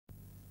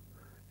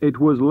It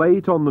was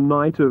late on the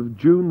night of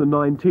June the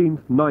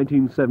 19th,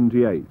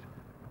 1978,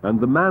 and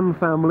the Mann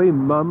family,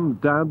 Mum,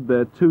 Dad,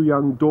 their 2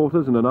 young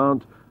daughters and an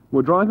aunt,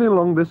 were driving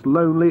along this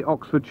lonely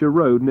Oxfordshire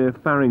road near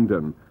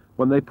Farringdon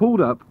when they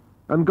pulled up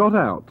and got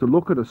out to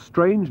look at a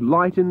strange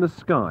light in the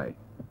sky.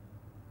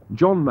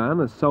 John Mann,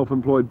 a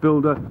self-employed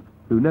builder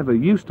who never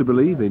used to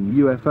believe in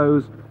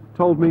UFOs,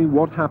 told me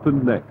what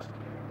happened next.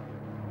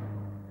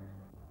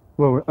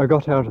 Well, I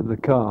got out of the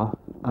car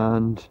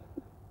and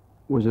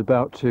was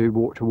about to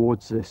walk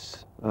towards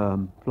this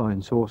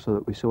flying saucer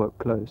that we saw up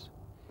close.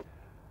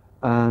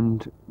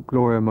 And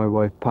Gloria, my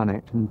wife,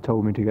 panicked and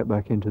told me to get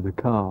back into the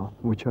car,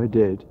 which I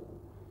did.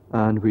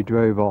 And we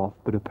drove off,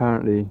 but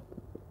apparently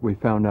we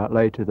found out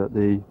later that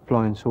the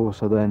flying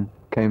saucer then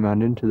came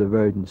round into the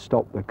road and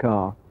stopped the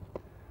car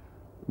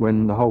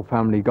when the whole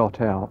family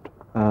got out,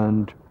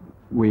 and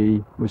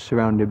we were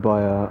surrounded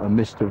by a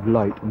mist of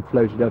light and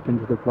floated up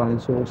into the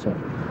flying saucer.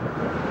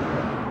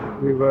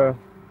 We were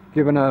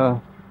given a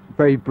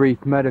very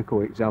brief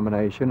medical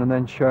examination and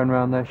then shown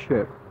around their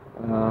ship,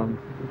 where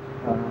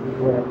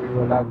we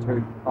were allowed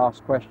to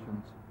ask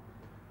questions.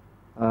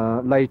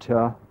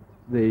 Later,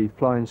 the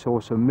flying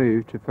saucer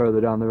moved to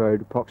further down the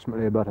road,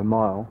 approximately about a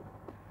mile,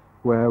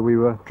 where we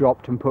were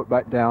dropped and put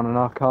back down, and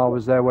our car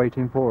was there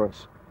waiting for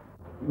us.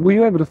 Were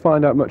you able to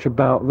find out much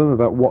about them,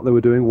 about what they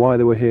were doing, why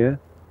they were here?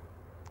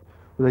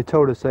 Well, they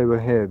told us they were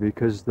here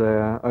because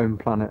their own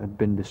planet had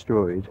been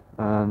destroyed,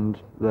 and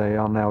they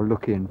are now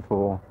looking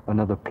for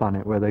another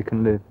planet where they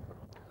can live.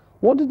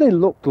 What did they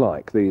look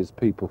like, these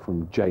people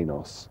from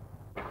Janos?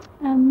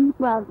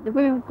 Well, the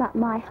women were about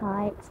my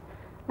height,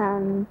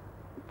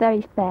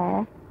 very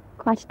fair,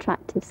 quite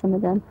attractive, some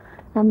of them,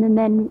 and the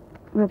men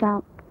were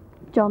about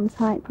John's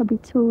height, probably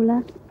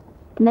taller,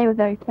 and they were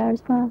very fair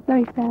as well,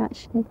 very fair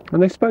actually.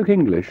 And they spoke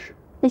English?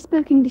 They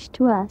spoke English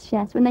to us,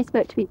 yes. When they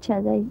spoke to each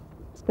other, they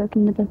spoke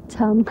another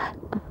tongue.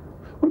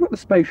 What about the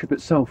spaceship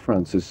itself,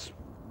 Francis?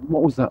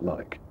 What was that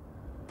like?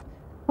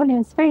 Well, it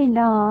was very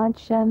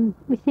large.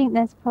 We think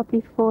there's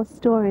probably 4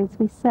 stories.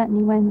 We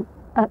certainly went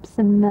up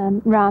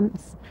some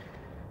ramps.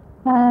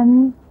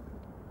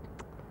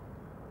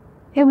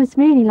 It was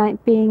really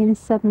like being in a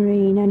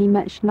submarine, only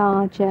much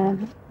larger.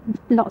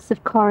 Lots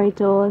of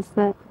corridors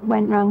that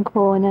went round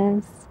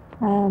corners.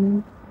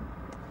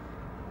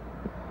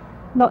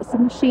 Lots of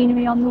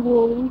machinery on the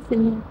walls,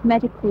 in the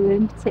medical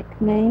room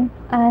particularly,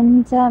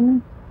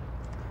 and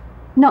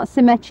not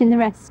so much in the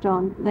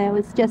restaurant. There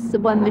was just the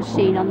one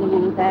machine on the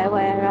wall there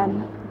where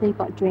they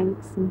got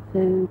drinks and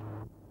food.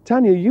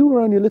 Tanya, you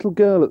were only a little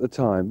girl at the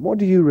time. What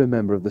do you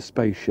remember of the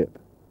spaceship?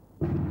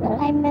 Well,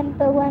 I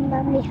remember when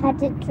Mummy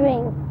had a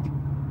drink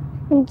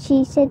and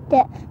she said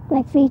that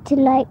my feet are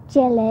like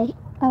jelly.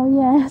 Oh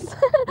yes,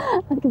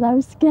 because I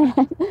was scared.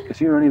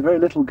 Because you were only a very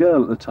little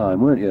girl at the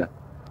time, weren't you?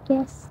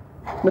 Yes.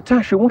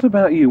 Natasha, what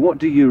about you? What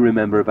do you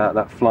remember about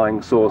that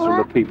flying saucer and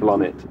the people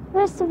on it?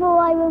 First of all,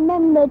 I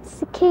remembered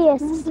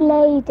Zacchaeus, this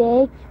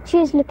lady. She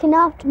was looking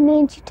after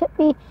me and she took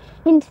me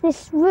into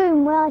this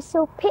room where I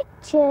saw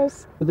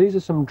pictures. But these are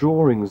some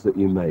drawings that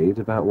you made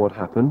about what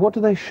happened. What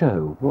do they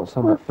show? What's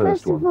on that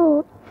first one? First of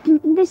all,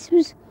 this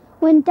was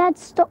when Dad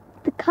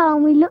stopped the car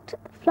and we looked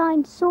at the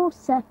flying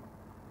saucer.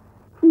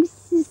 And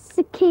this is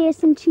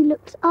Zacchaeus and she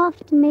looked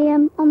after me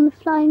on the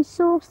flying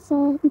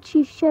saucer and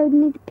she showed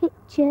me the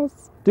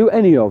pictures. Do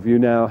any of you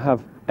now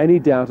have any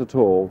doubt at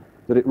all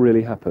that it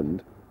really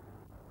happened?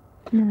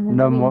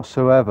 None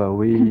whatsoever.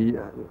 We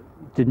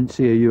didn't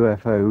see a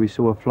UFO, we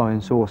saw a flying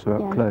saucer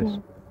up close.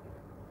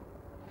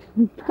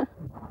 Yeah.